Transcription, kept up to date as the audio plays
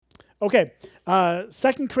Okay,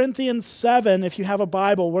 2 Corinthians 7, if you have a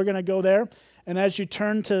Bible, we're going to go there. And as you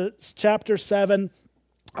turn to chapter 7,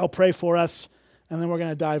 I'll pray for us, and then we're going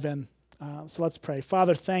to dive in. So let's pray.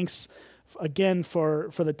 Father, thanks again for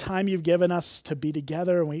the time you've given us to be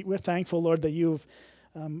together. And we're thankful, Lord, that you've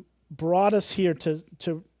brought us here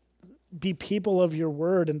to be people of your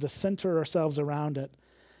word and to center ourselves around it.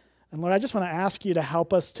 And Lord, I just want to ask you to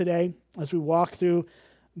help us today as we walk through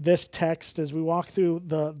this text, as we walk through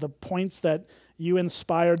the points that you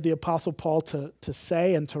inspired the Apostle Paul to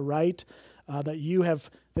say and to write, that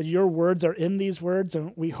your words are in these words,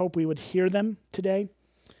 and we hope we would hear them today.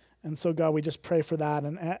 And so, God, we just pray for that,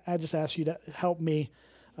 and I just ask you to help me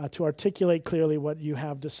to articulate clearly what you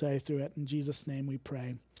have to say through it. In Jesus' name we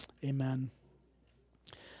pray. Amen.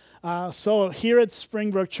 So here at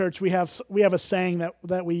Springbrook Church, we have a saying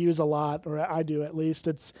that we use a lot, or I do at least.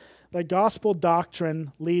 It's that gospel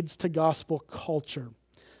doctrine leads to gospel culture.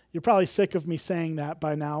 You're probably sick of me saying that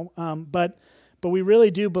by now, but we really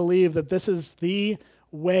do believe that this is the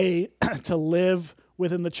way to live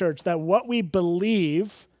within the church, that what we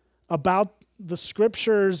believe about the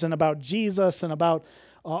scriptures and about Jesus and about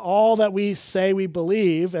all that we say we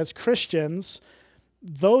believe as Christians,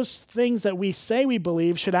 those things that we say we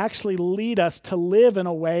believe should actually lead us to live in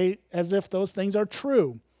a way as if those things are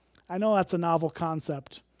true. I know that's a novel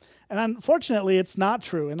concept. And unfortunately, it's not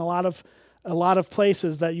true in a lot of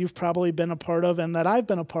places that you've probably been a part of and that I've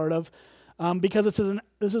been a part of, because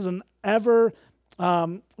this is an ever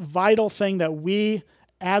vital thing that we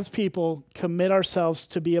as people commit ourselves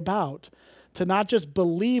to be about, to not just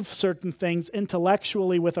believe certain things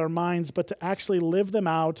intellectually with our minds, but to actually live them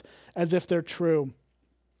out as if they're true.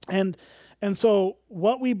 And so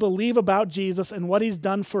what we believe about Jesus and what he's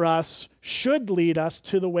done for us should lead us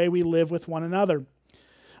to the way we live with one another.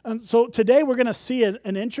 And so today we're going to see an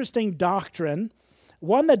interesting doctrine,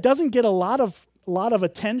 one that doesn't get a lot of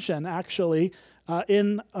attention actually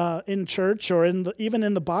in church or even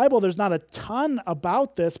in the Bible. There's not a ton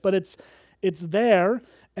about this, but it's there,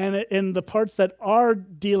 and the parts that are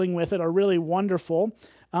dealing with it are really wonderful.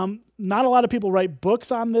 Not a lot of people write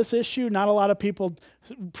books on this issue. Not a lot of people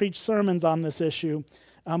preach sermons on this issue,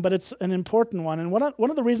 but it's an important one. And one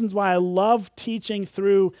of the reasons why I love teaching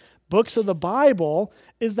through books of the Bible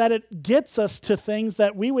is that it gets us to things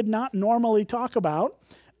that we would not normally talk about,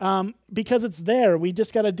 because it's there. We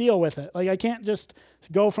just got to deal with it. Like, I can't just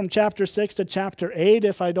go from chapter 6 to chapter 8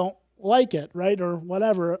 if I don't like it, right? Or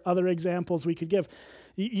whatever other examples we could give.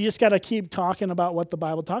 You just got to keep talking about what the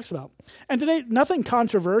Bible talks about. And today, nothing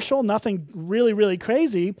controversial, nothing really, really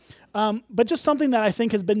crazy, but just something that I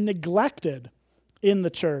think has been neglected in the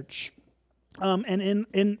church. And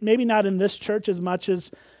in maybe not in this church as much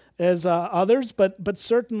as others, but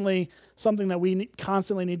certainly something that we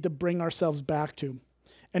constantly need to bring ourselves back to.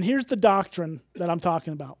 And here's the doctrine that I'm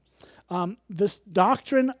talking about. This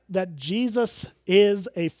doctrine that Jesus is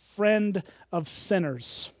a friend of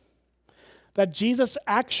sinners. That Jesus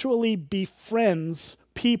actually befriends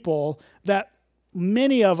people that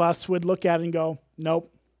many of us would look at and go,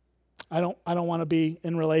 nope, I don't want to be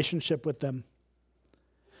in relationship with them.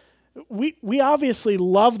 We obviously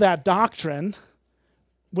love that doctrine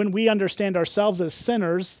when we understand ourselves as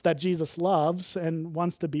sinners that Jesus loves and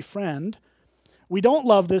wants to befriend. We don't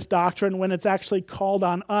love this doctrine when it's actually called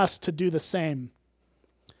on us to do the same.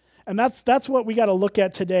 And that's what we got to look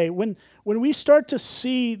at today. When we start to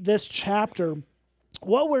see this chapter,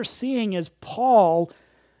 what we're seeing is Paul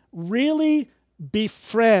really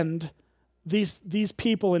befriend these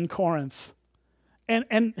people in Corinth.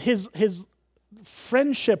 And his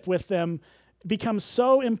friendship with them becomes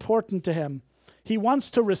so important to him. He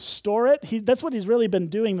wants to restore it. That's what he's really been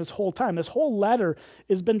doing this whole time. This whole letter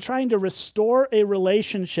has been trying to restore a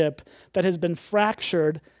relationship that has been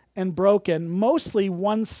fractured and broken, mostly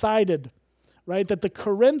one-sided, right? That the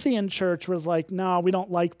Corinthian church was like, no, we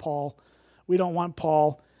don't like Paul. We don't want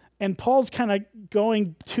Paul. And Paul's kind of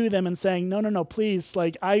going to them and saying, no, please,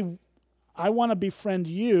 like, I want to befriend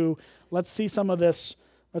you. Let's see some of this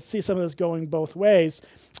going both ways.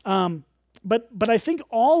 But I think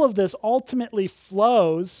all of this ultimately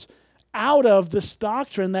flows out of this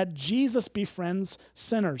doctrine that Jesus befriends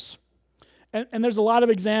sinners. And there's a lot of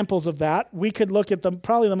examples of that. We could look at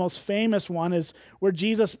probably the most famous one is where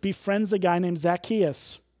Jesus befriends a guy named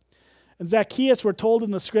Zacchaeus. And Zacchaeus, we're told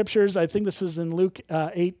in the scriptures, I think this was in Luke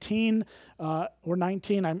 18 or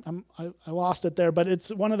 19, I lost it there, but it's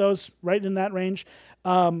one of those right in that range.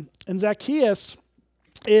 And Zacchaeus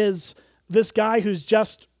is this guy who's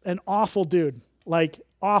just an awful dude, like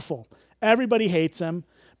awful. Everybody hates him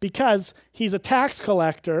because he's a tax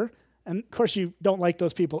collector And of course, you don't like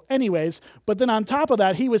those people anyways. But then on top of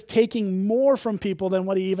that, he was taking more from people than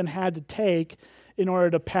what he even had to take in order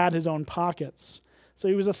to pad his own pockets. So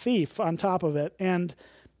he was a thief on top of it. And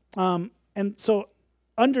so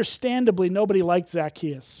understandably, nobody liked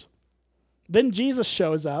Zacchaeus. Then Jesus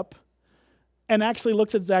shows up and actually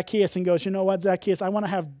looks at Zacchaeus and goes, you know what, Zacchaeus, I want to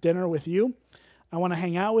have dinner with you. I want to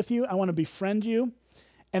hang out with you. I want to befriend you.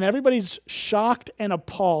 And everybody's shocked and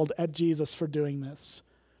appalled at Jesus for doing this.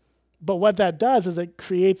 But what that does is it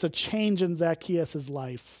creates a change in Zacchaeus'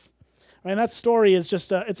 life. Right? And that story is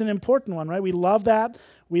just, it's an important one, right? We love that.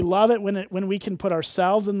 We love it when we can put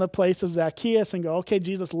ourselves in the place of Zacchaeus and go, okay,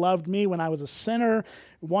 Jesus loved me when I was a sinner.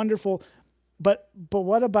 Wonderful. But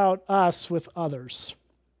what about us with others?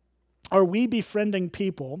 Are we befriending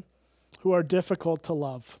people who are difficult to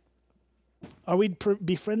love? Are we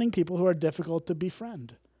befriending people who are difficult to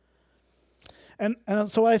befriend? And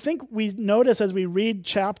so what I think we notice as we read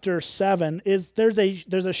chapter 7 is there's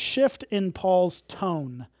a shift in Paul's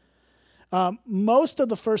tone. Most of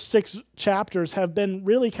the first 6 chapters have been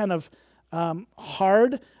really kind of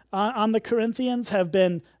hard on the Corinthians, have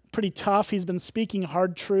been pretty tough. He's been speaking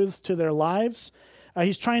hard truths to their lives.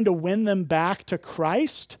 He's trying to win them back to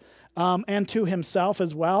Christ and to himself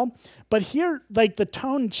as well. But here, like, the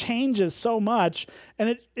tone changes so much,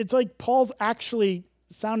 and it's like Paul's actually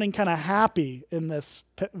sounding kind of happy in this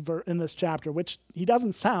chapter, which he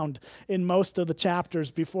doesn't sound in most of the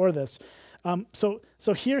chapters before this. So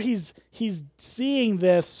here he's seeing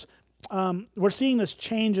this. We're seeing this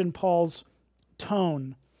change in Paul's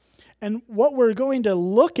tone, and what we're going to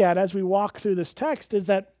look at as we walk through this text is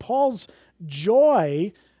that Paul's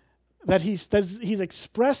joy that he's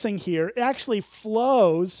expressing here actually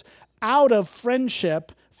flows out of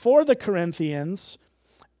friendship for the Corinthians.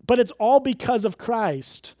 But it's all because of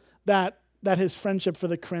Christ that his friendship for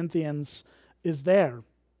the Corinthians is there.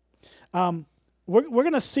 We're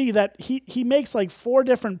going to see that he makes like 4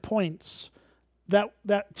 different points that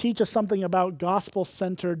teach us something about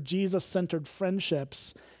gospel-centered, Jesus-centered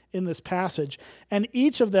friendships in this passage. And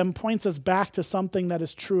each of them points us back to something that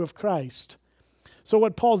is true of Christ. So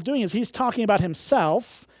what Paul's doing is he's talking about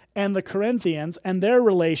himself and the Corinthians and their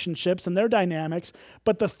relationships and their dynamics,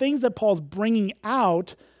 but the things that Paul's bringing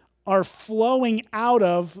out are flowing out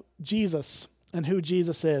of Jesus and who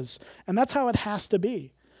Jesus is. And that's how it has to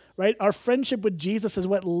be, right? Our friendship with Jesus is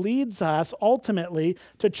what leads us ultimately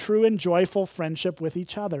to true and joyful friendship with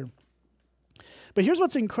each other. But here's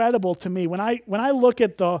what's incredible to me. When I look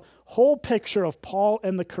at the whole picture of Paul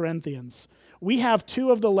and the Corinthians, we have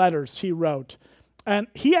 2 of the letters he wrote. And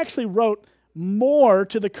he actually wrote more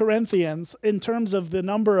to the Corinthians in terms of the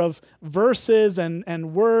number of verses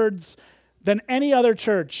and words than any other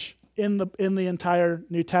church in the entire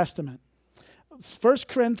New Testament. 1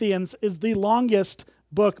 Corinthians is the longest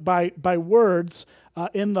book by words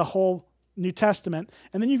in the whole New Testament.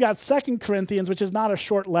 And then you've got 2 Corinthians, which is not a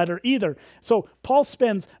short letter either. So Paul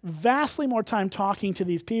spends vastly more time talking to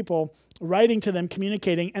these people, writing to them,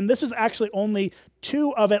 communicating. And this is actually only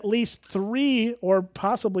 2 of at least 3 or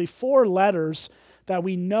possibly 4 letters that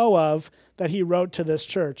we know of that he wrote to this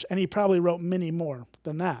church. And he probably wrote many more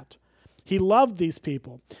than that. He loved these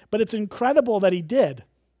people. But it's incredible that he did,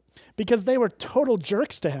 because they were total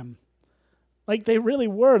jerks to him. Like, they really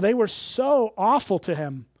were. They were so awful to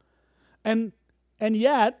him. And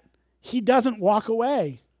yet, he doesn't walk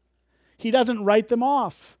away. He doesn't write them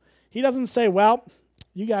off. He doesn't say, well,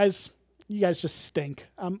 you guys just stink.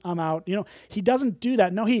 I'm out. He doesn't do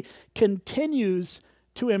that. No, he continues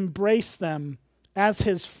to embrace them as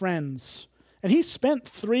his friends. And he spent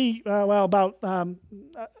about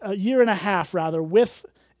a year and a half, rather,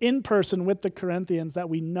 in person with the Corinthians that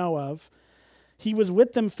we know of. He was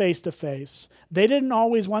with them face to face. They didn't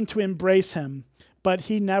always want to embrace him, but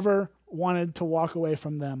he never wanted to walk away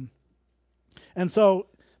from them. And so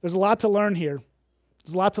there's a lot to learn here.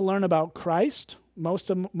 There's a lot to learn about Christ. Most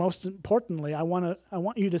importantly, I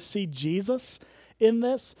want you to see Jesus in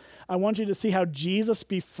this. I want you to see how Jesus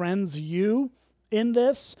befriends you in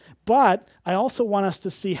this, but I also want us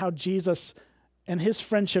to see how Jesus and his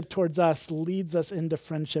friendship towards us leads us into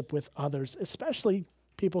friendship with others, especially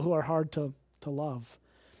people who are hard to love.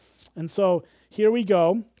 And so here we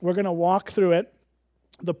go. We're going to walk through it.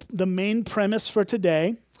 The main premise for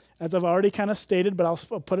today, as I've already kind of stated, but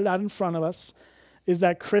I'll put it out in front of us, is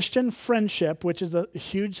that Christian friendship, which is a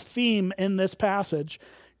huge theme in this passage,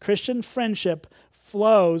 Christian friendship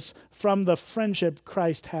flows from the friendship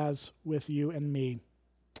Christ has with you and me.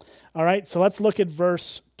 All right, so let's look at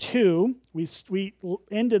verse 2. We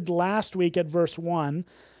ended last week at verse 1.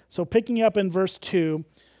 So picking up in verse 2,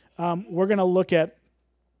 we're going to look at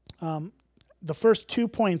the first 2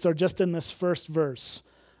 points are just in this first verse.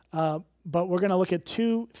 But we're going to look at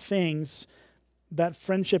 2 things that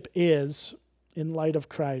friendship is in light of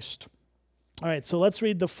Christ. All right, so let's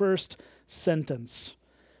read the first sentence.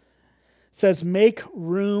 It says, make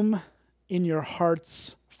room in your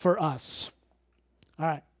hearts for us. All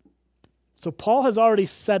right, so Paul has already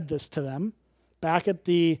said this to them back at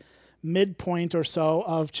the midpoint or so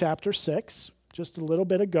of chapter 6, just a little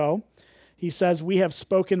bit ago. He says, we have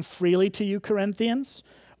spoken freely to you, Corinthians.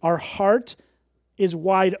 Our heart is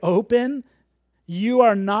wide open. You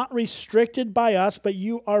are not restricted by us, but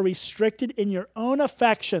you are restricted in your own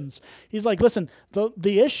affections. He's like, listen,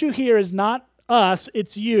 the issue here is not us,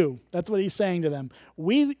 it's you. That's what he's saying to them.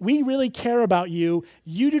 We really care about you.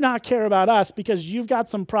 You do not care about us because you've got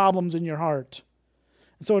some problems in your heart.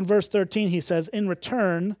 And so in verse 13, he says, in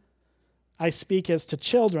return, I speak as to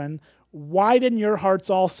children, widen your hearts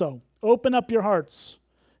also. Open up your hearts.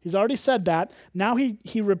 He's already said that. Now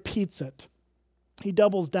he repeats it. He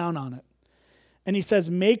doubles down on it. And he says,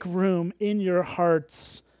 make room in your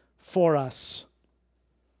hearts for us.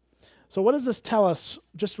 So what does this tell us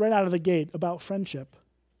just right out of the gate about friendship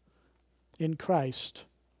in Christ?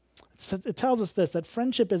 It tells us this, that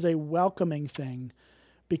friendship is a welcoming thing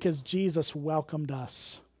because Jesus welcomed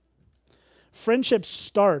us. Friendship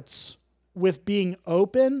starts with being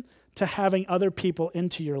open to having other people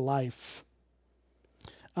into your life.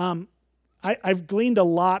 I've gleaned a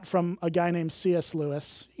lot from a guy named C.S.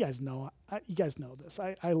 Lewis. You guys know this.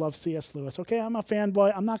 I love C.S. Lewis. Okay, I'm a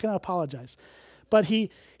fanboy. I'm not going to apologize. But he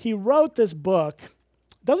wrote this book.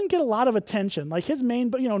 Doesn't get a lot of attention. Like his main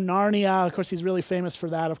book, Narnia, of course, he's really famous for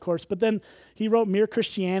that, of course. But then he wrote Mere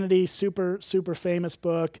Christianity, super, super famous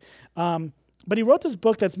book. But he wrote this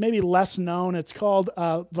book that's maybe less known. It's called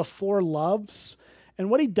The Four Loves. And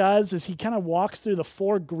what he does is he kind of walks through the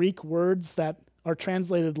 4 Greek words that are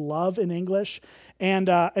translated love in English, and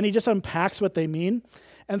he just unpacks what they mean.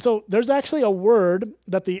 And so there's actually a word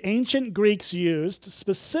that the ancient Greeks used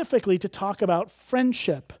specifically to talk about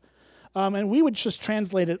friendship. And we would just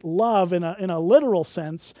translate it love in a literal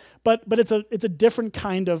sense, but it's a different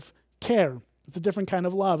kind of care. It's a different kind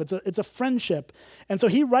of love. It's a friendship. And so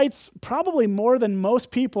he writes probably more than most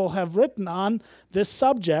people have written on this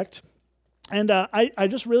subject. And I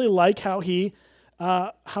just really like how he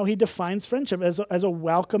defines friendship as a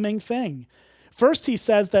welcoming thing. First, he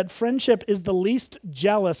says that friendship is the least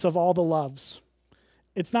jealous of all the loves.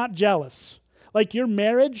 It's not jealous. Like your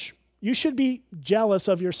marriage, you should be jealous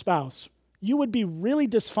of your spouse. You would be really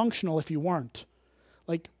dysfunctional if you weren't.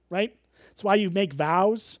 Like, right? That's why you make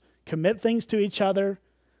vows, commit things to each other.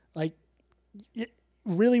 Like,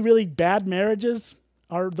 really, really bad marriages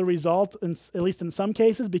are the result, at least in some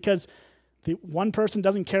cases, because the one person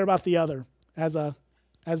doesn't care about the other as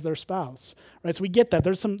their spouse, right? So we get that.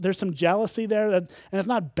 There's some jealousy there, and it's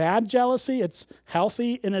not bad jealousy. It's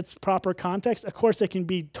healthy in its proper context. Of course, it can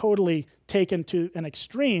be totally taken to an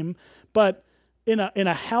extreme, but in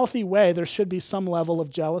a healthy way, there should be some level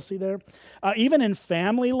of jealousy there. Even in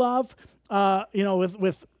family love,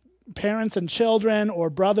 with parents and children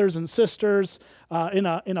or brothers and sisters, in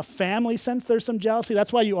a family sense, there's some jealousy.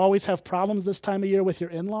 That's why you always have problems this time of year with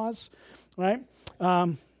your in-laws, right?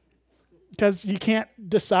 Because you can't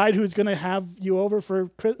decide who's going to have you over for,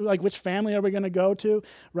 like, which family are we going to go to,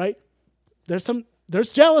 right? There's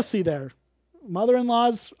jealousy there.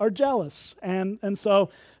 Mother-in-laws are jealous, and so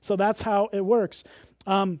that's how it works.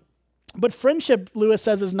 But friendship, Lewis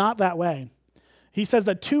says, is not that way. He says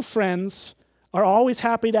that 2 friends are always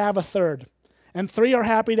happy to have a third, and 3 are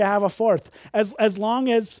happy to have a fourth, as long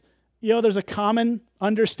as there's a common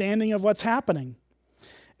understanding of what's happening.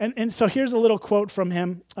 And so here's a little quote from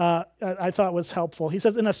him I thought was helpful. He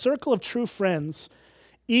says, in a circle of true friends,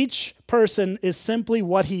 each person is simply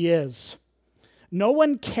what he is. No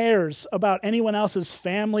one cares about anyone else's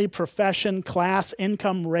family, profession, class,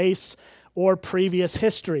 income, race, or previous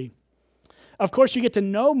history. Of course, you get to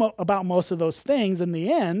know about most of those things in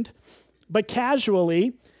the end, but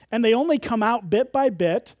casually, and they only come out bit by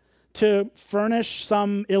bit to furnish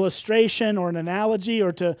some illustration or an analogy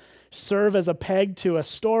or to serve as a peg to a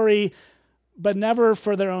story, but never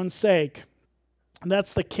for their own sake. And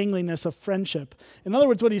that's the kingliness of friendship. In other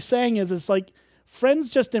words, what he's saying is it's like friends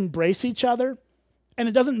just embrace each other, and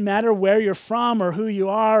it doesn't matter where you're from or who you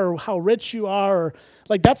are or how rich you are. Or,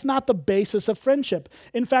 like, that's not the basis of friendship.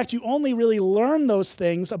 In fact, you only really learn those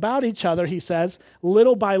things about each other, he says,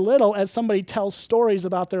 little by little as somebody tells stories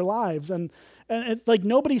about their lives. And it's like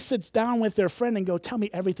nobody sits down with their friend and go, tell me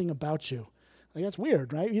everything about you. Like, that's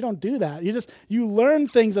weird, right? You don't do that. You learn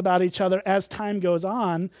things about each other as time goes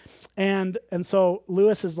on. And so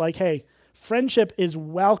Lewis is like, hey, Friendship is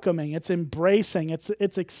welcoming, it's embracing,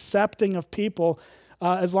 it's accepting of people,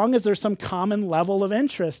 as long as there's some common level of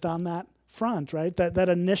interest on that front, right? That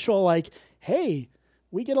initial like, hey,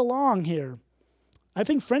 we get along here. I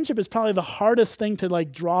think friendship is probably the hardest thing to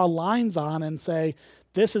like draw lines on and say,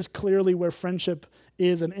 this is clearly where friendship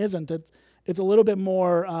is and isn't. It's a little bit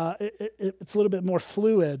more it's a little bit more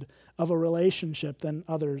fluid of a relationship than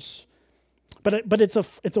others. But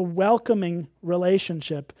it's a welcoming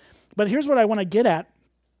relationship. But here's what I want to get at.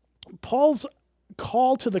 Paul's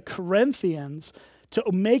call to the Corinthians to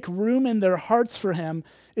make room in their hearts for him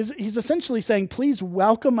is he's essentially saying, please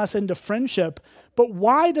welcome us into friendship. But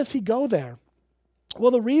why does he go there?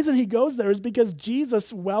 Well, the reason he goes there is because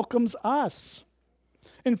Jesus welcomes us.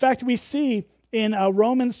 In fact, we see in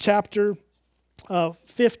Romans chapter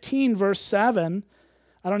 15, verse 7,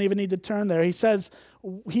 I don't even need to turn there. He says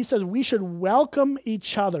we should welcome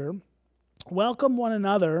each other, welcome one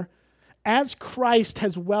another, as Christ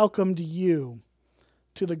has welcomed you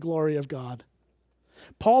to the glory of God.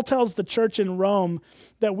 Paul tells the church in Rome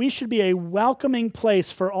that we should be a welcoming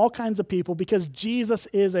place for all kinds of people because Jesus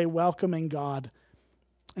is a welcoming God,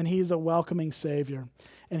 and he's a welcoming Savior,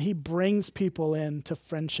 and he brings people into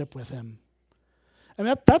friendship with him.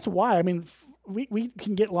 And that's why, I mean, we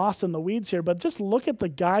can get lost in the weeds here, but just look at the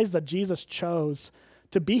guys that Jesus chose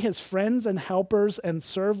to be his friends and helpers and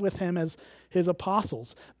serve with him as his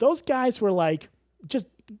apostles. Those guys were like just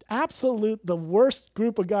the worst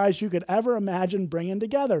group of guys you could ever imagine bringing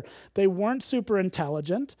together. They weren't super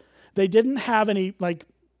intelligent. They didn't have any like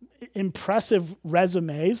impressive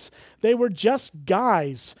resumes. They were just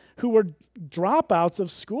guys who were dropouts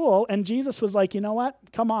of school, and Jesus was like, you know what?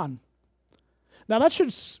 Come on. Now that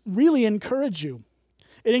should really encourage you.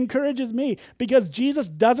 It encourages me because Jesus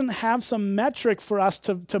doesn't have some metric for us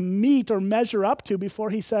to meet or measure up to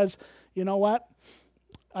before he says, you know what?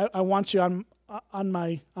 I want you on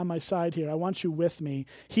my side here. I want you with me.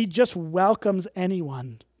 He just welcomes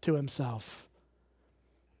anyone to himself.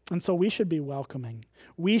 And so we should be welcoming.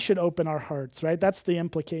 We should open our hearts, right? That's the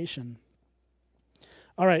implication.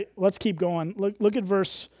 All right, let's keep going. Look at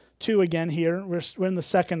verse 2 again here. We're in the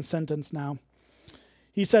second sentence now.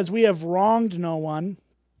 He says, we have wronged no one.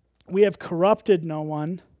 We have corrupted no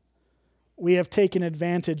one. We have taken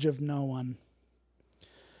advantage of no one.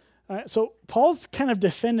 All right, so Paul's kind of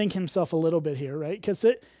defending himself a little bit here, right? Because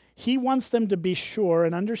he wants them to be sure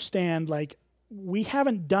and understand, like, we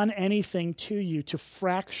haven't done anything to you to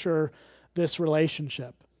fracture this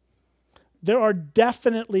relationship. There are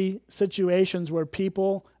definitely situations where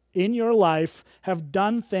people in your life have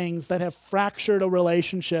done things that have fractured a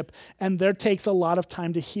relationship, and there takes a lot of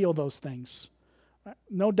time to heal those things.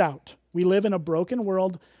 No doubt. We live in a broken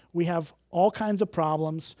world. We have all kinds of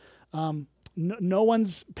problems. No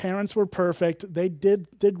one's parents were perfect. They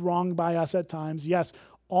did wrong by us at times. Yes,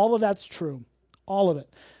 all of that's true. All of it.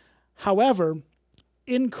 However,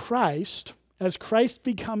 in Christ, as Christ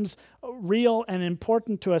becomes real and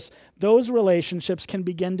important to us, those relationships can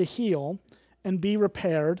begin to heal and be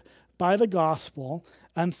repaired by the gospel,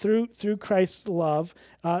 and through Christ's love,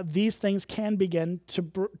 these things can begin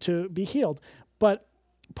to be healed. But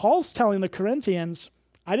Paul's telling the Corinthians,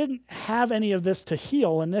 I didn't have any of this to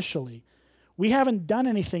heal initially. We haven't done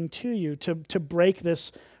anything to you to break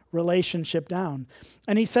this relationship down.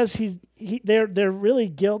 And he says they're really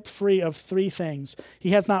guilt-free of three things.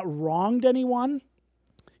 He has not wronged anyone,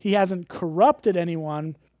 he hasn't corrupted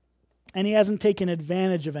anyone, and he hasn't taken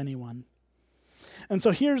advantage of anyone. And so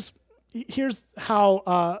here's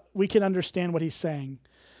how we can understand what he's saying.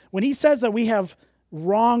 When he says that we have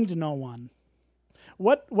wronged no one,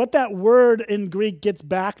 what that word in Greek gets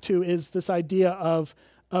back to is this idea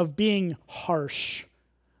of being harsh,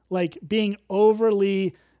 like being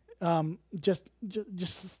overly just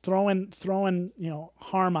throwing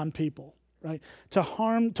harm on people, right?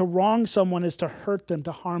 To wrong someone is to hurt them,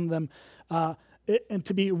 to harm them, and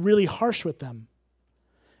to be really harsh with them.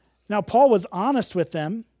 Now, Paul was honest with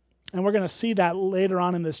them, and we're going to see that later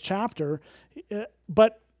on in this chapter,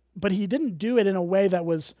 but he didn't do it in a way that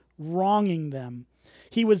was wronging them.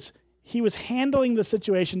 He was handling the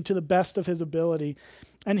situation to the best of his ability,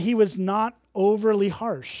 and he was not overly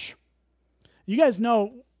harsh. You guys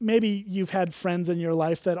know, maybe you've had friends in your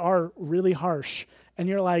life that are really harsh, and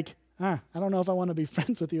you're like, I don't know if I want to be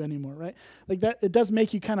friends with you anymore, right? Like that, it does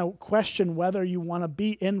make you kind of question whether you want to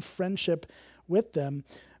be in friendship with them.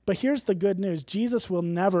 But here's the good news. Jesus will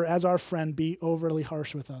never, as our friend, be overly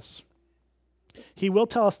harsh with us. He will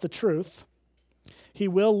tell us the truth. He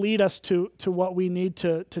will lead us to what we need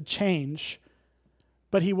to change,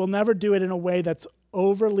 but he will never do it in a way that's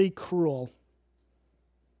overly cruel.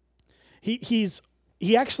 He's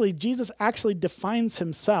Jesus actually defines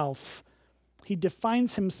himself. He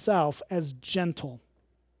defines himself as gentle.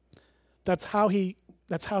 That's how he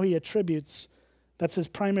attributes, that's his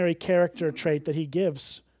primary character trait that he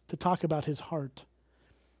gives to talk about his heart.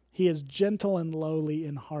 He is gentle and lowly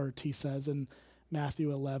in heart, he says in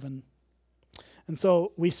Matthew 11. And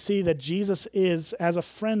so we see that Jesus is, as a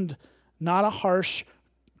friend, not a harsh,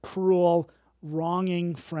 cruel,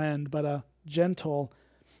 wronging friend, but a gentle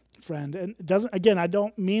friend. And again, I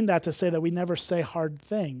don't mean that to say that we never say hard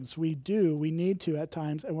things. We do. We need to at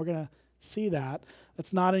times, and we're going to see that.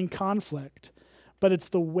 That's not in conflict. But it's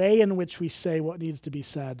the way in which we say what needs to be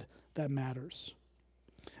said that matters.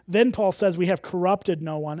 Then Paul says we have corrupted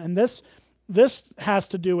no one. And this has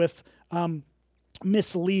to do with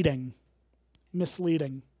misleading,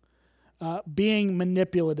 being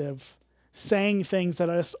manipulative, saying things that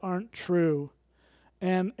just aren't true.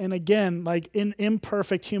 And again, like in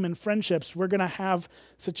imperfect human friendships, we're going to have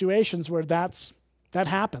situations where that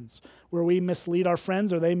happens, where we mislead our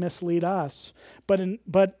friends or they mislead us.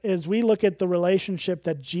 But as we look at the relationship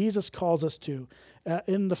that Jesus calls us to,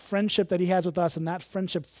 in the friendship that he has with us and that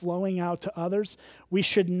friendship flowing out to others, we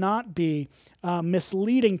should not be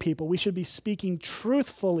misleading people. We should be speaking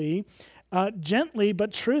truthfully, gently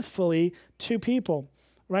but truthfully to people,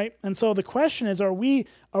 right? And so the question is, are we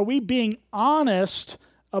being honest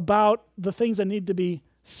about the things that need to be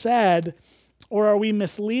said, or are we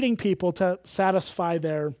misleading people to satisfy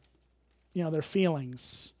their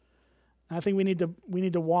feelings? And I think we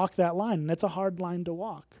need to walk that line, and it's a hard line to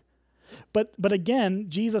walk. But again,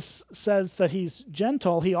 Jesus says that he's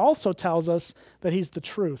gentle. He also tells us that he's the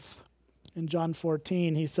truth. In John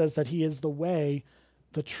 14, he says that he is the way,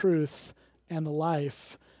 the truth, and the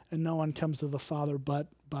life, and no one comes to the Father but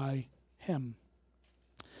by him.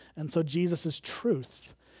 And so Jesus is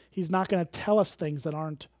truth. He's not going to tell us things that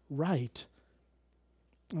aren't right.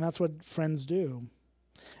 And that's what friends do.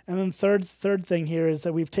 And then third thing here is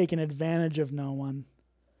that we've taken advantage of no one.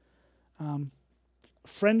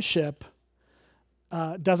 Friendship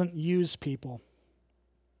doesn't use people.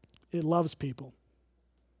 It loves people,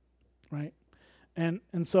 right? And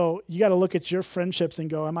so you got to look at your friendships and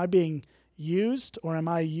go, am I being used, or am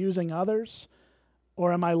I using others,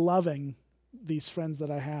 or am I loving these friends that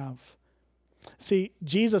I have? See,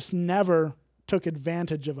 Jesus never took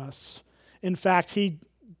advantage of us. In fact, he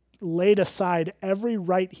laid aside every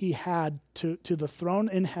right he had to the throne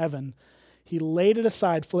in heaven. He laid it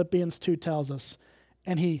aside, Philippians 2 tells us,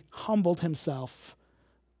 and he humbled himself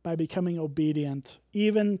by becoming obedient,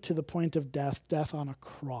 even to the point of death on a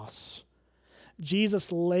cross.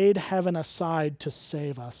 Jesus laid heaven aside to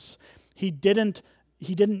save us. He didn't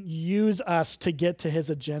use us to get to his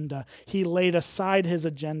agenda. He laid aside his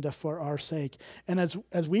agenda for our sake. And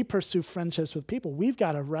as we pursue friendships with people, we've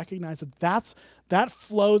got to recognize that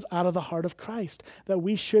flows out of the heart of Christ, that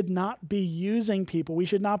we should not be using people. We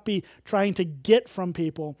should not be trying to get from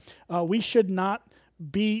people. We should not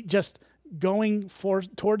be just going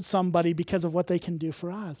towards somebody because of what they can do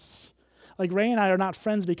for us. Like Ray and I are not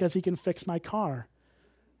friends because he can fix my car.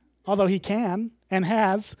 Although he can and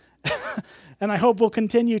has, and I hope will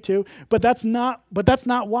continue to, but that's not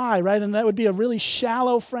why, right? And that would be a really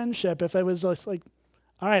shallow friendship if it was just like,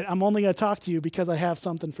 all right, I'm only going to talk to you because I have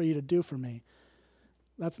something for you to do for me.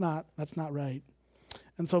 That's not right.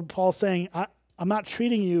 And so Paul's saying, I'm not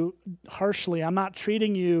treating you harshly. I'm not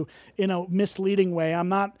treating you in a misleading way. I'm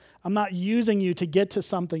not using you to get to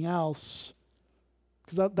something else,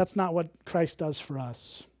 because that's not what Christ does for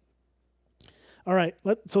us. All right,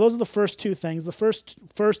 so those are the first two things. The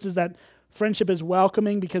first is that friendship is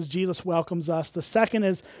welcoming because Jesus welcomes us. The second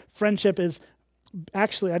is friendship is,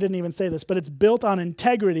 actually, I didn't even say this, but it's built on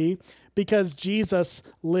integrity because Jesus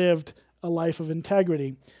lived a life of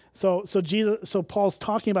integrity. So Paul's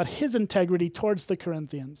talking about his integrity towards the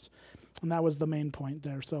Corinthians, and that was the main point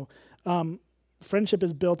there. So friendship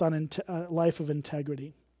is built on a life of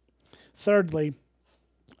integrity. Thirdly,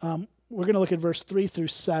 we're going to look at verse 3 through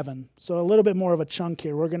 7. So a little bit more of a chunk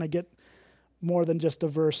here. We're going to get more than just a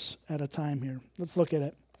verse at a time here. Let's look at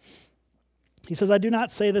it. He says, I do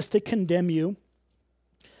not say this to condemn you,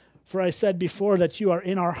 for I said before that you are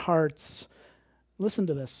in our hearts. Listen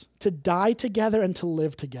to this. To die together and to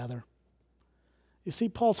live together. You see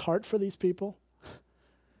Paul's heart for these people?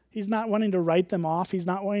 He's not wanting to write them off. He's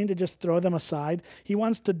not wanting to just throw them aside. He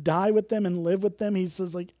wants to die with them and live with them. He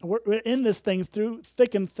says, like, we're in this thing through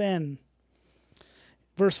thick and thin.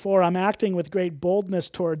 Verse 4, I'm acting with great boldness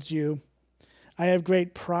towards you. I have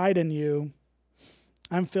great pride in you.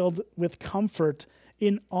 I'm filled with comfort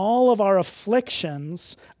in all of our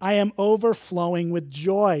afflictions, I am overflowing with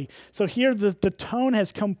joy. So here the tone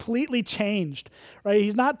has completely changed, right?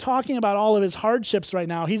 He's not talking about all of his hardships right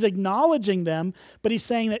now. He's acknowledging them, but he's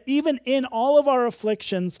saying that even in all of our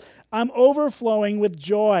afflictions, I'm overflowing with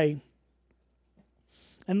joy.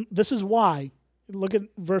 And this is why. Look at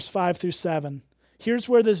verse 5 through 7. Here's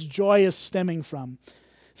where this joy is stemming from.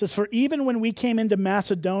 It says, "For even when we came into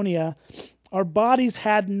Macedonia, our bodies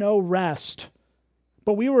had no rest,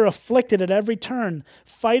 but we were afflicted at every turn,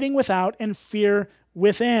 fighting without and fear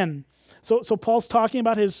within." So Paul's talking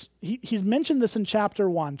about he's mentioned this in chapter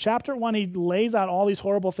 1. Chapter 1, he lays out all these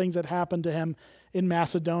horrible things that happened to him in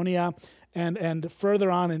Macedonia and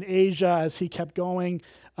further on in Asia as he kept going.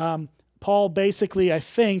 Paul basically, I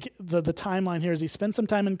think, the timeline here is he spends some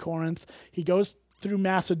time in Corinth. He goes through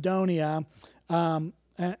Macedonia,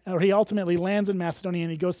 or he ultimately lands in Macedonia,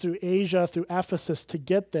 and he goes through Asia, through Ephesus to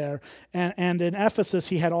get there. And in Ephesus,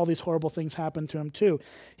 he had all these horrible things happen to him too.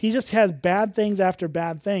 He just has bad things after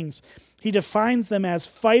bad things. He defines them as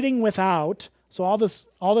fighting without, so all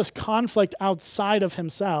this conflict outside of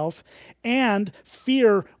himself, and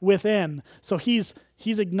fear within. So he's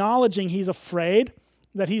acknowledging he's afraid,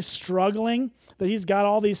 that he's struggling, that he's got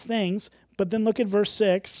all these things. But then look at verse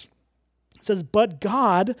 6. It says, "But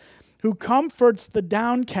God, who comforts the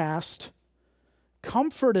downcast,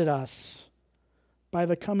 comforted us by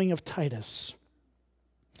the coming of Titus."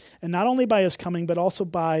 And not only by his coming, but also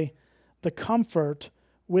by the comfort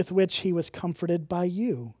with which he was comforted by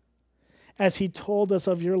you, as he told us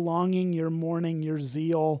of your longing, your mourning, your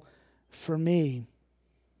zeal for me,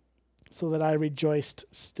 so that I rejoiced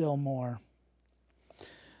still more.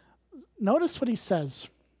 Notice what he says.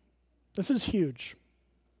 This is huge.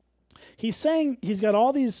 He's saying he's got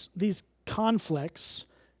all these conflicts,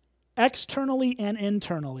 externally and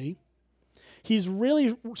internally. He's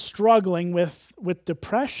really struggling with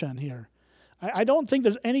depression here. I don't think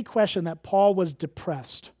there's any question that Paul was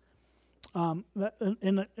depressed.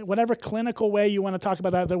 In whatever clinical way you want to talk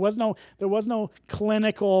about that, there was no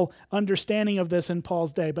clinical understanding of this in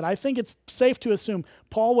Paul's day. But I think it's safe to assume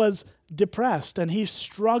Paul was depressed, and he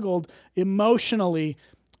struggled emotionally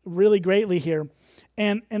really greatly here.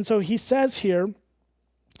 And so he says here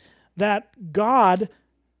that God,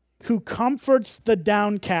 who comforts the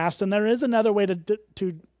downcast, and there is another way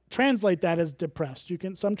to translate that as depressed.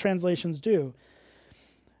 Some translations do.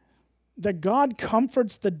 That God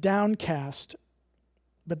comforts the downcast,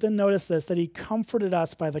 but then notice this, that he comforted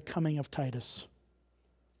us by the coming of Titus.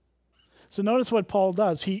 So notice what Paul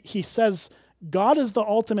does. He says God is the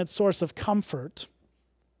ultimate source of comfort,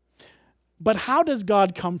 but how does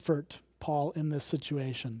God comfort Paul in this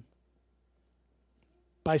situation?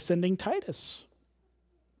 By sending Titus.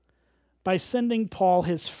 By sending Paul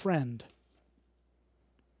his friend.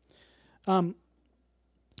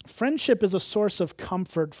 Friendship is a source of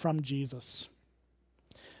comfort from Jesus.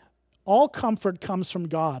 All comfort comes from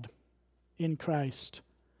God in Christ,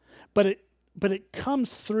 but it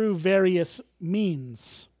comes through various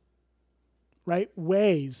means, right?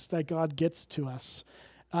 Ways that God gets to us.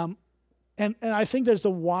 And I think there's a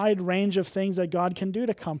wide range of things that God can do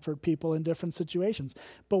to comfort people in different situations.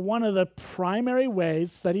 But one of the primary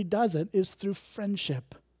ways that he does it is through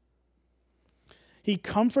friendship. He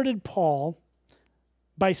comforted Paul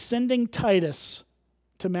by sending Titus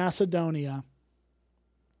to Macedonia.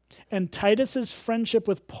 And Titus's friendship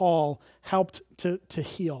with Paul helped to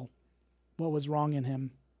heal what was wrong in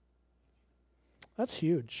him. That's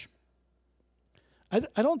huge.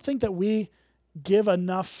 I don't think that we give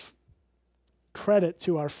enough credit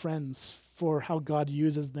to our friends for how God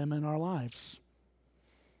uses them in our lives.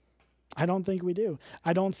 I don't think we do.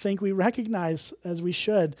 I don't think we recognize, as we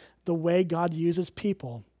should, the way God uses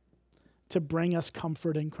people to bring us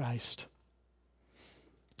comfort in Christ.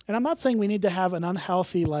 And I'm not saying we need to have an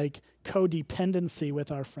unhealthy codependency with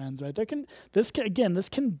our friends, right? This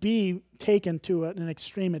can be taken to an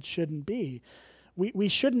extreme it shouldn't be. We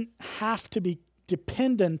shouldn't have to be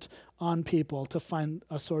dependent on people to find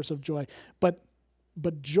a source of joy. But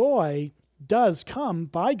joy does come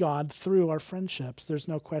by God through our friendships. There's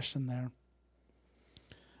no question there.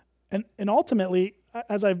 And ultimately,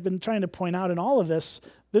 as I've been trying to point out in all of this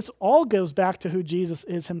all goes back to who Jesus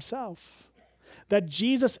is himself. That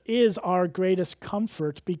Jesus is our greatest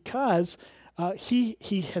comfort because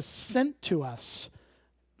he has sent to us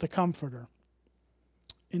the Comforter.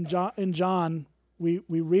 In John, we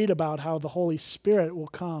read about how the Holy Spirit will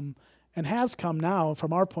come and has come now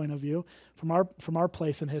from our point of view, from our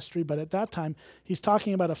place in history. But at that time, he's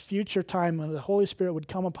talking about a future time when the Holy Spirit would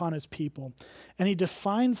come upon his people. And he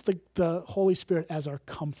defines the Holy Spirit as our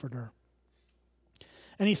comforter.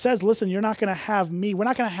 And he says, listen, you're not going to have me. We're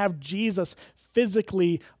not going to have Jesus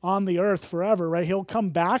physically on the earth forever, right? He'll come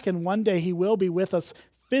back, and one day he will be with us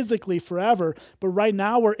physically forever. But right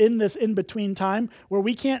now we're in this in-between time where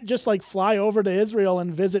we can't just like fly over to Israel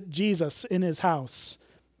and visit Jesus in his house.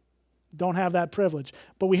 Don't have that privilege.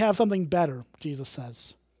 But we have something better, Jesus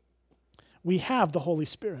says. We have the Holy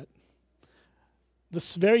Spirit. The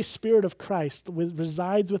very Spirit of Christ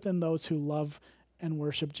resides within those who love and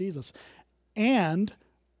worship Jesus. And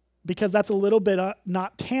because that's a little bit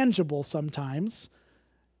not tangible sometimes,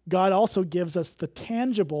 God also gives us the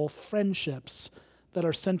tangible friendships that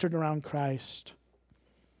are centered around Christ,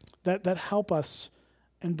 that help us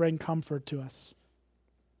and bring comfort to us.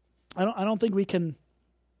 I don't think we can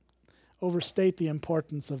overstate the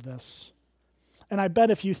importance of this. And I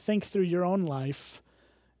bet if you think through your own life,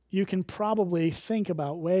 you can probably think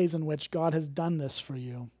about ways in which God has done this for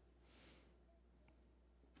you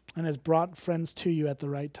and has brought friends to you at the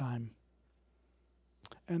right time.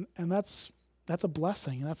 And that's a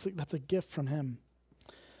blessing. That's a gift from him.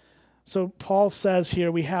 So Paul says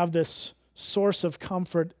here we have this source of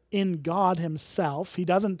comfort in God himself. He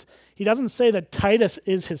doesn't say that Titus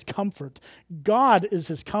is his comfort. God is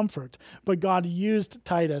his comfort. But God used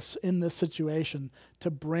Titus in this situation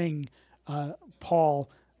to bring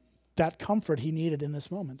Paul that comfort he needed in this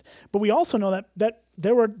moment. But we also know that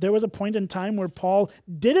there was a point in time where Paul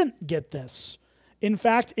didn't get this. In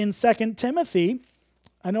fact, in 2 Timothy,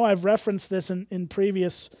 I know I've referenced this in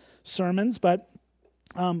previous sermons, but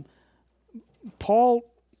Paul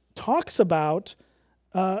talks about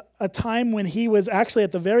a time when he was actually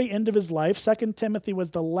at the very end of his life. 2 Timothy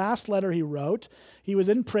was the last letter he wrote. He was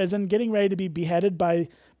in prison, getting ready to be beheaded by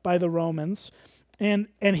the Romans. And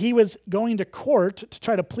he was going to court to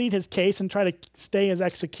try to plead his case and try to stay his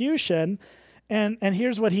execution. And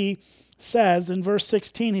here's what he says in verse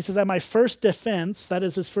 16. He says, at my first defense, that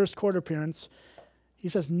is his first court appearance, he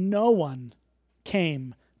says, no one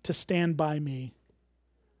came to stand by me,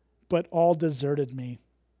 but all deserted me.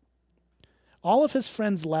 All of his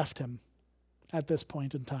friends left him at this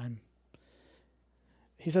point in time.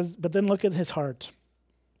 He says, but then look at his heart.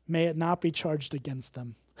 May it not be charged against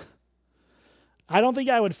them. I don't think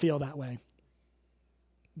I would feel that way.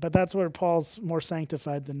 But that's where Paul's more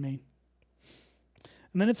sanctified than me.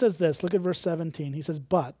 And then it says this, look at verse 17. He says,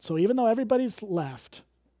 but, so even though everybody's left,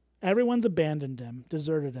 everyone's abandoned him,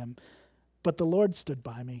 deserted him, but the Lord stood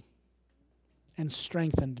by me and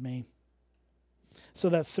strengthened me, so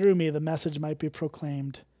that through me the message might be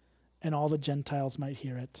proclaimed and all the Gentiles might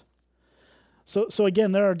hear it. So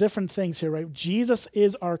again, there are different things here, right? Jesus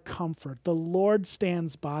is our comfort. The Lord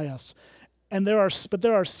stands by us. And there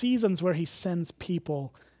are seasons where he sends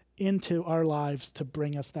people into our lives to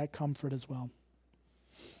bring us that comfort as well.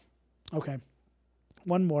 Okay,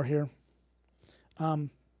 one more here. Look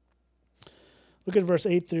at verse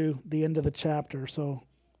 8 through the end of the chapter. So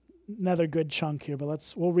another good chunk here,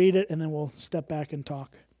 but we'll read it and then we'll step back and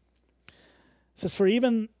talk. It says, for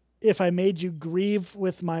even if I made you grieve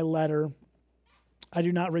with my letter, I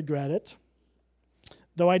do not regret it.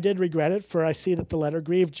 Though I did regret it, for I see that the letter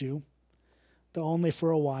grieved you, though only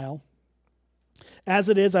for a while. As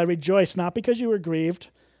it is, I rejoice, not because you were grieved,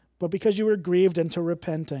 but because you were grieved into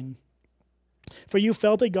repenting. For you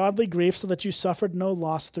felt a godly grief so that you suffered no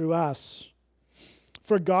loss through us.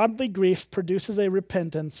 For godly grief produces a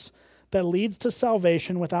repentance that leads to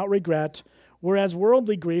salvation without regret, whereas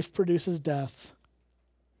worldly grief produces death.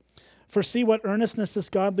 For see what earnestness this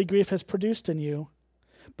godly grief has produced in you,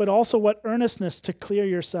 but also what earnestness to clear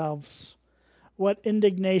yourselves. What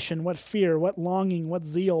indignation, what fear, what longing, what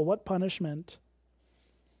zeal, what punishment.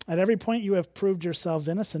 At every point you have proved yourselves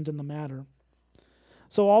innocent in the matter.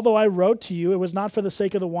 So although I wrote to you, it was not for the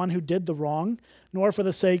sake of the one who did the wrong, nor for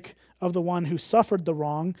the sake of the one who suffered the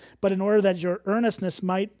wrong, but in order that your earnestness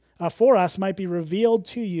for us might be revealed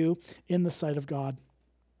to you in the sight of God.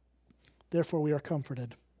 Therefore we are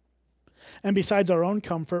comforted. And besides our own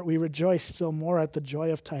comfort, we rejoice still more at the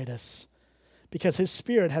joy of Titus, because his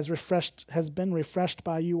spirit has been refreshed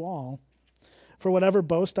by you all. For whatever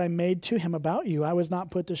boast I made to him about you, I was not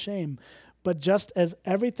put to shame. But just as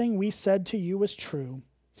everything we said to you was true,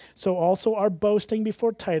 so also our boasting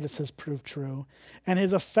before Titus has proved true. And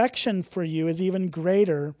his affection for you is even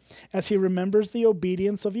greater, as he remembers the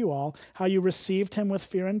obedience of you all, how you received him with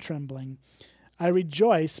fear and trembling. I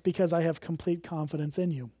rejoice because I have complete confidence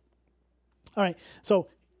in you. All right, so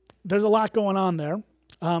there's a lot going on there.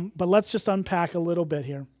 But let's just unpack a little bit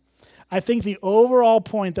here. I think the overall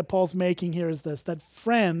point that Paul's making here is this, that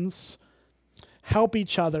friends help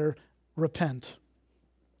each other repent.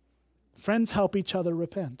 Friends help each other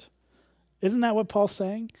repent. Isn't that what Paul's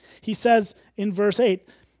saying? He says in verse 8,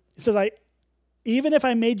 he says, even if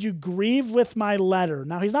I made you grieve with my letter.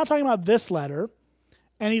 Now, he's not talking about this letter,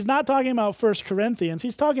 and he's not talking about 1 Corinthians.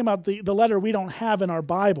 He's talking about the letter we don't have in our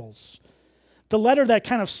Bibles. The letter that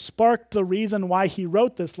kind of sparked the reason why he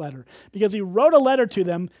wrote this letter. Because he wrote a letter to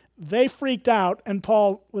them, they freaked out, and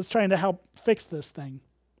Paul was trying to help fix this thing.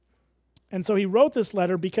 And so he wrote this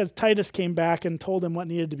letter because Titus came back and told him what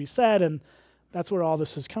needed to be said, and that's where all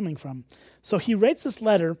this is coming from. So he writes this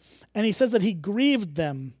letter, and he says that he grieved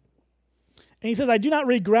them. And he says, I do not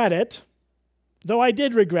regret it, though I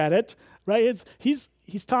did regret it, right? He's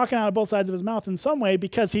talking out of both sides of his mouth in some way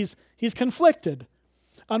because he's conflicted.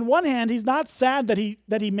 On one hand, he's not sad that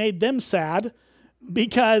he made them sad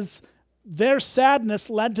because their sadness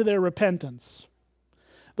led to their repentance.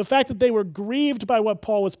 The fact that they were grieved by what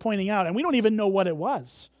Paul was pointing out, and we don't even know what it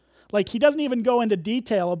was. Like, he doesn't even go into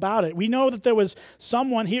detail about it. We know that there was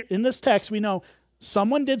someone here, in this text, we know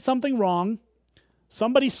someone did something wrong,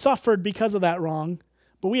 somebody suffered because of that wrong,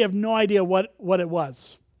 but we have no idea what it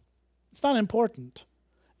was. It's not important.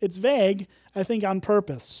 It's vague, I think, on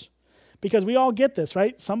purpose. Because we all get this,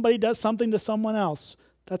 right? Somebody does something to someone else.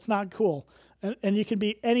 That's not cool. And you can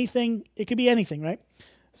be anything, it could be anything, right?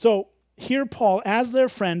 So here Paul, as their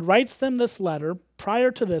friend, writes them this letter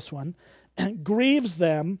prior to this one, and grieves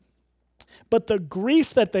them, but the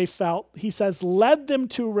grief that they felt, he says, led them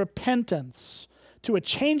to repentance, to a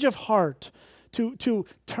change of heart, to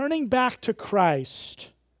turning back to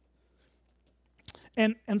Christ.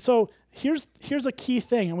 And so here's a key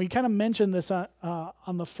thing, and we kind of mentioned this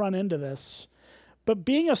on the front end of this, but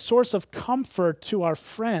being a source of comfort to our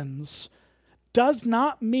friends does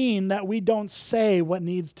not mean that we don't say what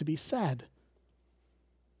needs to be said.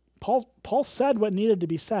 Paul said what needed to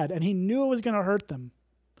be said, and he knew it was going to hurt them.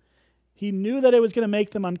 He knew that it was going to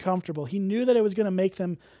make them uncomfortable. He knew that it was going to make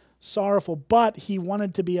them sorrowful, but he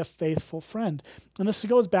wanted to be a faithful friend. And this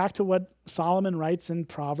goes back to what Solomon writes in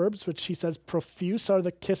Proverbs, which he says, profuse are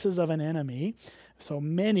the kisses of an enemy. So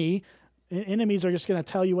many enemies are just going to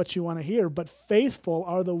tell you what you want to hear, but faithful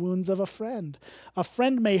are the wounds of a friend. A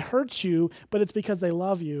friend may hurt you, but it's because they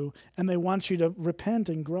love you and they want you to repent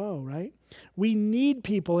and grow, right? We need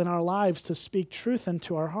people in our lives to speak truth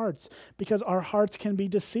into our hearts because our hearts can be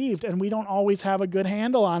deceived and we don't always have a good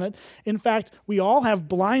handle on it. In fact, we all have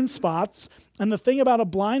blind spots, and the thing about a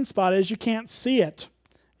blind spot is you can't see it.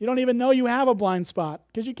 You don't even know you have a blind spot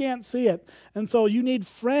because you can't see it. And so you need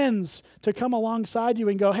friends to come alongside you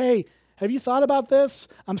and go, hey, have you thought about this?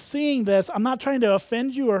 I'm seeing this. I'm not trying to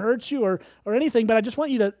offend you or hurt you or anything, but I just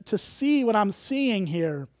want you to see what I'm seeing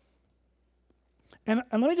here. And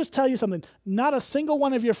let me just tell you something. Not a single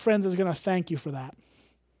one of your friends is going to thank you for that.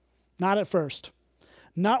 Not at first.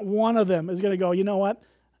 Not one of them is going to go, you know what?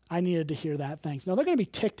 I needed to hear that. Thanks. No, they're going to be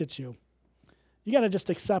ticked at you. You got to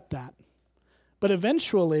just accept that. But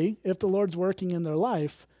eventually, if the Lord's working in their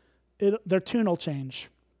life, their tune will change.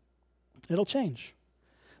 It'll change.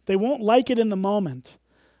 They won't like it in the moment.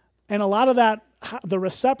 And a lot of that, the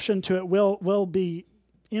reception to it will be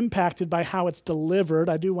impacted by how it's delivered.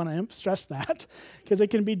 I do want to stress that because it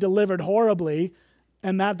can be delivered horribly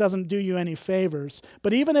and that doesn't do you any favors.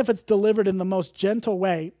 But even if it's delivered in the most gentle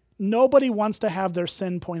way, nobody wants to have their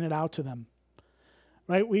sin pointed out to them.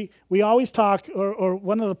 Right? We always talk, or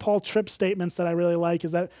one of the Paul Tripp statements that I really like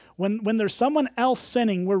is that when there's someone else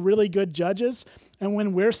sinning, we're really good judges, and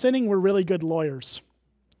when we're sinning, we're really good lawyers.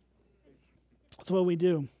 That's what we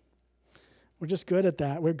do. We're just good at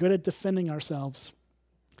that. We're good at defending ourselves.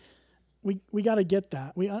 We got to get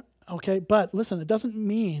that. Okay, but listen, it doesn't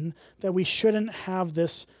mean that we shouldn't have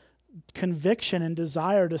this conviction and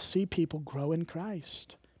desire to see people grow in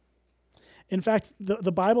Christ. In fact,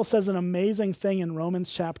 the Bible says an amazing thing in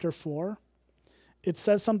Romans chapter 4. It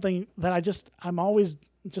says something that I'm always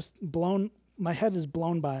just blown, my head is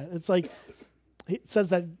blown by it. It's like, it says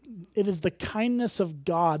that it is the kindness of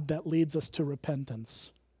God that leads us to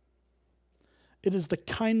repentance. It is the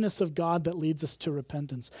kindness of God that leads us to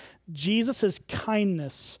repentance. Jesus'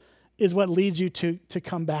 kindness is what leads you to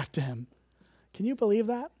come back to him. Can you believe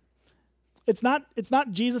that? It's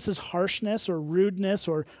not Jesus' harshness or rudeness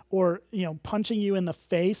or punching you in the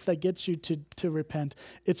face that gets you to repent.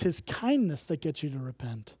 It's his kindness that gets you to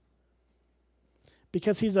repent.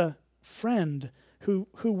 Because he's a friend who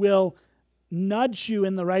will nudge you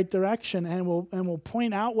in the right direction and will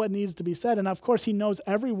point out what needs to be said. And of course, he knows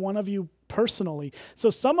every one of you personally. So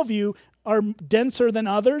some of you are denser than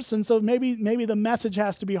others, and so maybe the message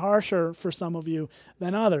has to be harsher for some of you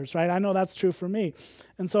than others, right? I know that's true for me.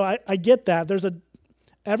 And so I get that.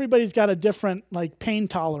 Everybody's got a different pain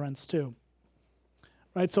tolerance too.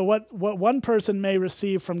 right? So what one person may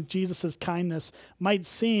receive from Jesus' kindness might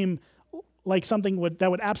seem like something that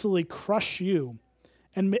would absolutely crush you,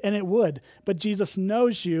 and it would. But Jesus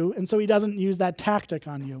knows you, and so he doesn't use that tactic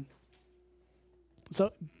on you.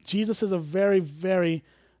 So Jesus is a very, very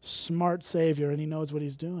smart Savior, and he knows what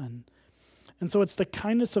he's doing. And so it's the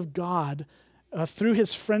kindness of God through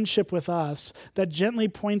his friendship with us that gently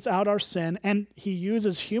points out our sin, and he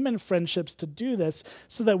uses human friendships to do this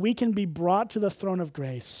so that we can be brought to the throne of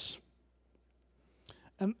grace.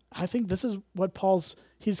 And I think this is what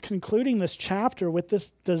he's concluding this chapter with,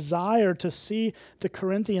 this desire to see the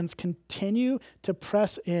Corinthians continue to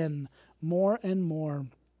press in more and more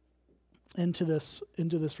into this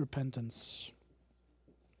repentance.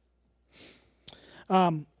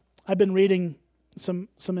 I've been reading some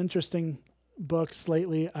interesting books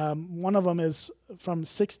lately. One of them is from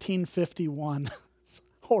 1651. It's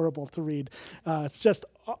horrible to read. It's just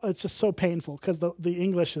so painful because the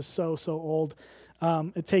English is so old.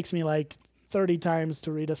 It takes me like 30 times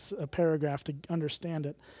to read a paragraph to understand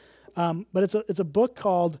it. But it's a book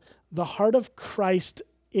called The Heart of Christ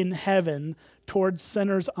in Heaven Towards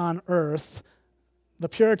Sinners on Earth. The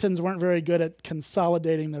Puritans weren't very good at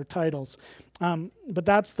consolidating their titles. But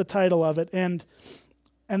that's the title of it. And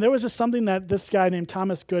there was just something that this guy named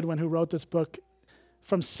Thomas Goodwin, who wrote this book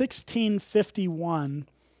from 1651,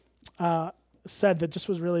 said that just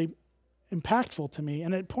was really impactful to me.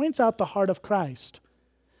 And it points out the heart of Christ.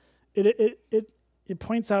 It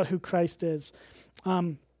points out who Christ is.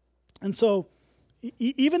 And so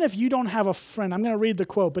even if you don't have a friend, I'm going to read the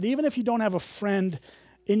quote, but even if you don't have a friend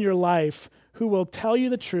in your life who will tell you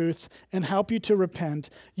the truth and help you to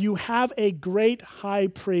repent, you have a great high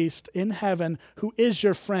priest in heaven who is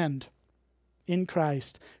your friend in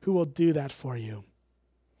Christ, who will do that for you.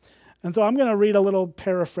 And so I'm going to read a little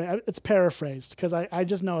paraphrase. It's paraphrased because I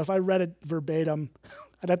just know if I read it verbatim,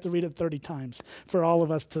 I'd have to read it 30 times for all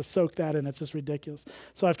of us to soak that in. It's just ridiculous.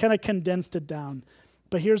 So I've kind of condensed it down.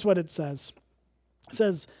 But here's what it says. It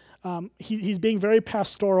says, he's being very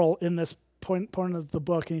pastoral in this point of the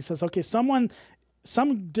book, and he says, okay, some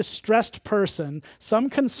distressed person, some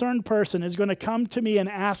concerned person is going to come to me and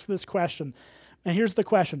ask this question. And here's the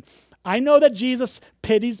question. I know that Jesus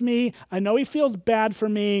pities me. I know he feels bad for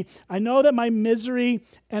me. I know that my misery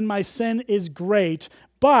and my sin is great,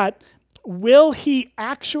 but will he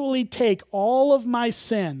actually take all of my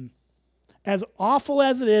sin, as awful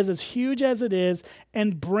as it is, as huge as it is,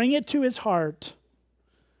 and bring it to his heart?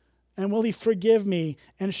 And will he forgive me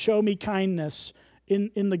and show me kindness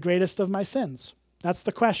in the greatest of my sins? That's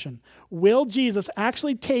the question. Will Jesus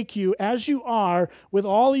actually take you as you are with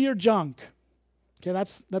all of your junk? Okay,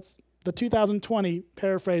 that's the 2020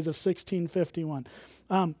 paraphrase of 1651.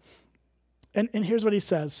 And here's what he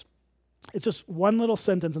says. It's just one little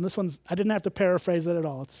sentence, and this one's, I didn't have to paraphrase it at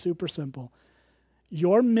all. It's super simple.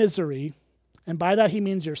 Your misery, and by that he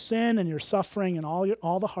means your sin and your suffering and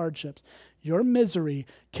all the hardships, your misery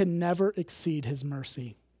can never exceed his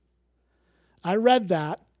mercy. I read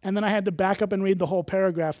that, and then I had to back up and read the whole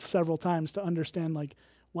paragraph several times to understand, like,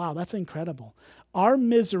 wow, that's incredible. Our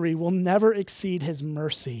misery will never exceed his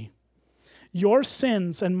mercy. Your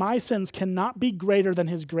sins and my sins cannot be greater than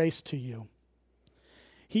his grace to you.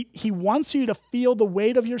 He wants you to feel the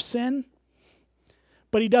weight of your sin,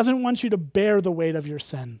 but he doesn't want you to bear the weight of your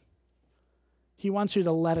sin. He wants you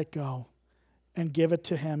to let it go and give it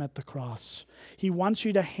to him at the cross. He wants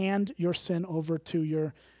you to hand your sin over to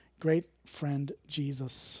your great friend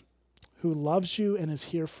Jesus, who loves you and is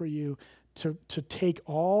here for you to take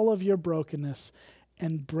all of your brokenness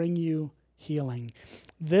and bring you healing.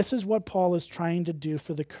 This is what Paul is trying to do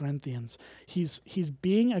for the Corinthians. He's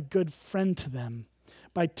being a good friend to them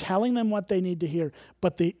by telling them what they need to hear.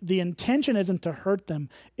 But the intention isn't to hurt them.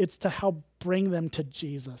 It's to help bring them to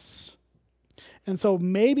Jesus. And so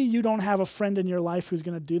maybe you don't have a friend in your life who's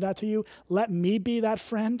going to do that to you. Let me be that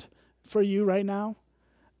friend for you right now.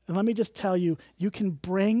 And let me just tell you, you can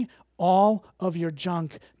bring all of your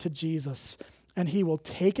junk to Jesus, and he will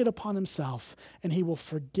take it upon himself, and he will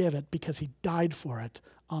forgive it because he died for it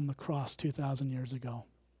on the cross 2,000 years ago.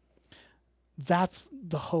 That's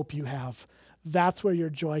the hope you have. That's where your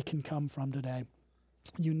joy can come from today.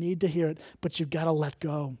 You need to hear it, but you've got to let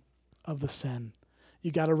go of the sin.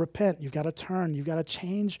 You've got to repent. You've got to turn. You've got to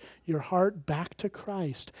change your heart back to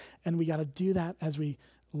Christ. And we got to do that as we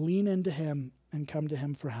lean into him and come to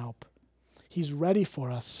him for help. He's ready for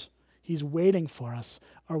us. He's waiting for us.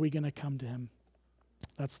 Are we going to come to him?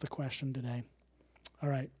 That's the question today. All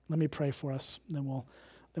right, let me pray for us. Then we'll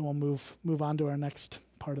move on to our next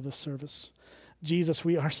part of the service. Jesus,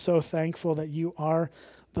 we are so thankful that you are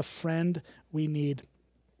the friend we need.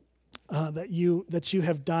 that you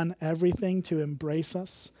have done everything to embrace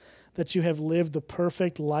us, that you have lived the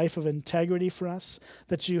perfect life of integrity for us,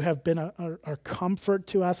 that you have been our comfort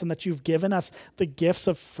to us, and that you've given us the gifts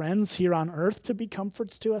of friends here on earth to be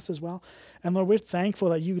comforts to us as well. And Lord, we're thankful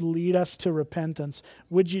that you lead us to repentance.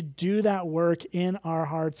 Would you do that work in our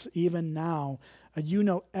hearts even now? You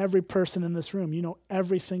know every person in this room. You know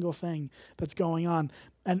every single thing that's going on.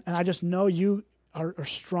 And I just know you are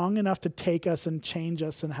strong enough to take us and change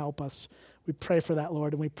us and help us. We pray for that,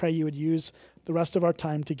 Lord, and we pray you would use the rest of our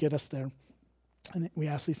time to get us there. And we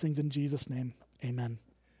ask these things in Jesus' name. Amen.